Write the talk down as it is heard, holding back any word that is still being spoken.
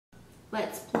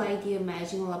Let's play the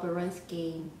Imagine Labyrinth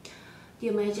game. The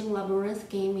Imagine Labyrinth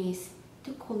game is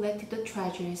to collect the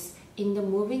treasures in the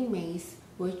moving maze,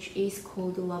 which is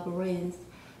called the labyrinth.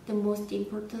 The most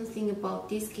important thing about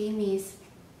this game is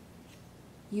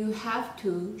you have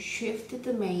to shift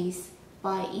the maze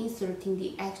by inserting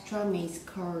the extra maze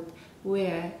card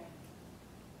where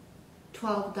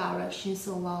 12 directions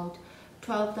allowed.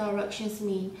 12 directions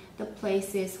mean the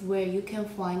places where you can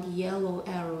find yellow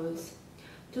arrows.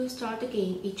 To start the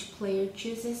game, each player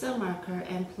chooses a marker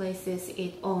and places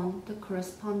it on the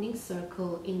corresponding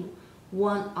circle in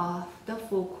one of the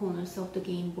four corners of the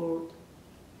game board.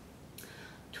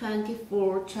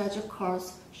 24 treasure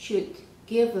cards should be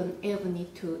given evenly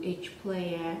to each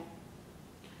player.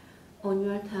 On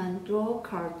your turn, draw a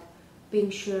card, being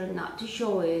sure not to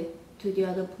show it to the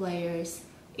other players.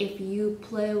 If you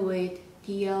play with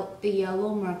the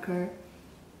yellow marker,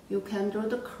 you can draw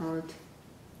the card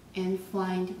and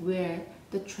find where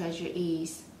the treasure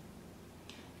is.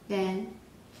 Then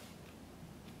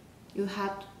you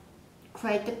have to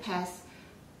create the path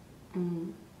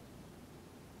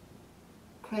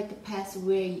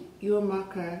where your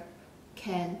marker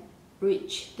can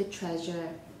reach the treasure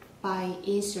by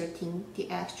inserting the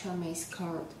extra maze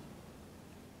card.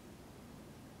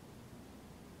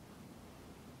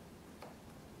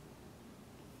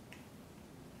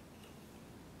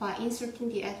 By inserting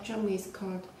the extra maze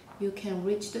card, you can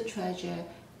reach the treasure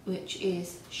which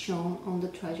is shown on the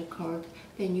treasure card.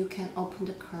 Then you can open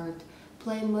the card,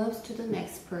 play moves to the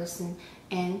next person,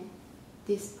 and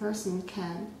this person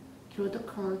can throw the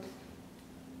card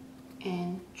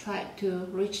and try to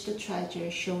reach the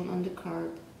treasure shown on the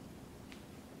card.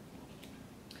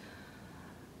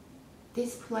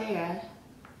 This player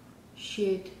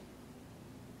should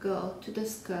go to the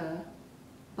square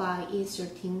by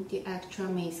inserting the extra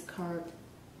maze card.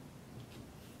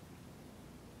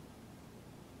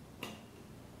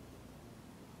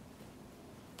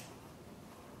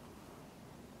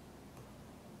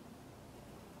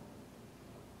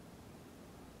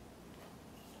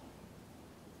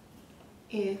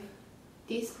 If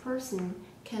this person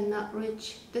cannot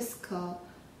reach the skull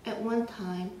at one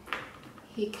time,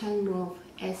 he can move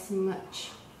as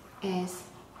much as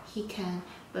he can,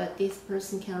 but this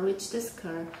person can reach the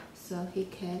skull, so he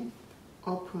can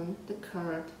open the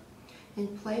card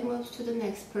and play moves to the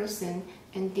next person,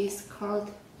 and this card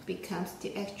becomes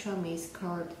the extra maze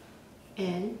card,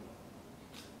 and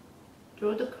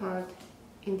draw the card,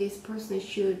 and this person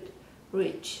should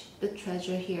reach the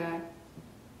treasure here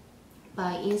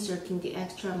by inserting the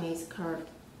extra maze card.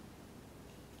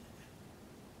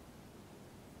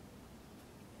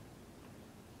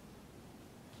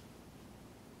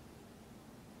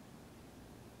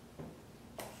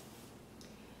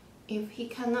 If he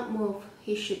cannot move,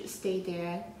 he should stay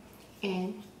there,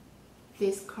 and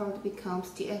this card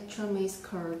becomes the extra maze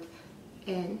card,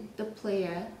 and the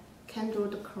player can draw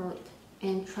the card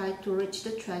and try to reach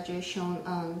the treasure shown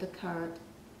on the card.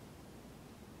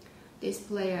 This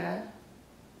player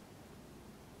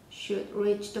should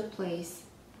reach the place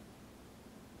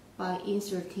by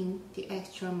inserting the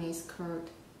extra maze card.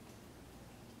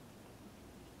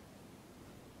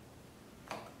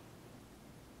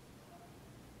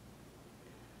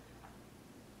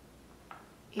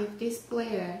 If this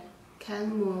player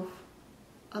can move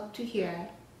up to here,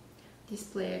 this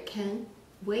player can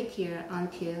wait here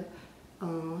until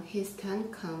his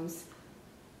turn comes,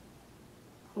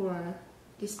 or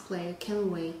this player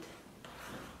can wait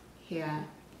here.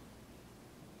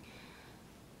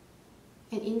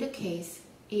 And in the case,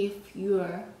 if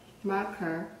your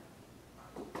marker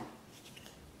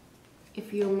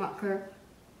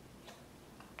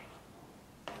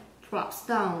drops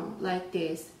down like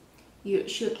this, you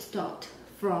should start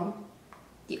from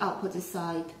the opposite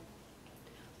side,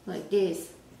 like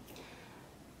this.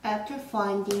 After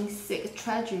finding 6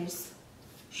 treasures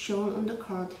shown on the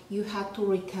card, you have to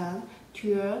return to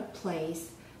your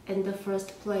place, and the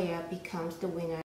first player becomes the winner.